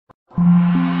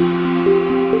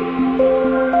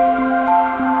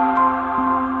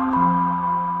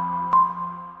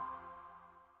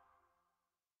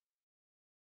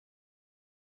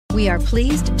are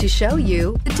pleased to show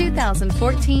you the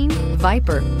 2014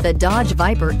 Viper. The Dodge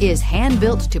Viper is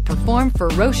hand-built to perform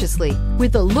ferociously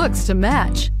with the looks to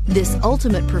match. This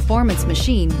ultimate performance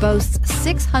machine boasts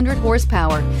 600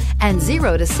 horsepower and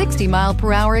 0 to 60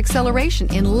 mph acceleration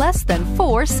in less than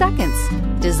 4 seconds.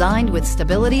 Designed with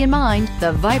stability in mind,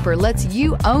 the Viper lets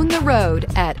you own the road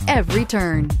at every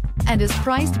turn and is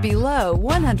priced below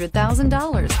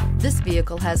 $100,000. This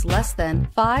vehicle has less than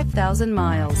 5,000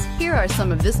 miles. Here are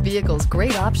some of this vehicle's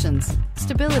great options: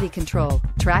 stability control,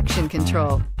 traction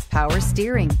control, power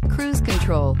steering, cruise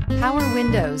control, power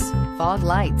windows, fog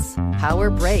lights, power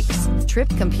brakes, trip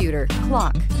computer,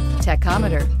 clock,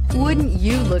 tachometer. Wouldn't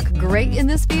you look great in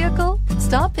this vehicle?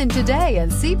 Stop in today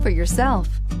and see for yourself.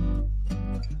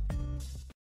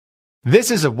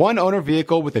 This is a one-owner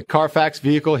vehicle with a Carfax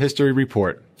Vehicle History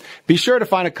Report. Be sure to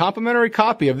find a complimentary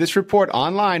copy of this report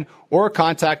online or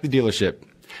contact the dealership.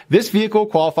 This vehicle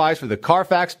qualifies for the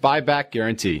Carfax Buyback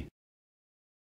Guarantee.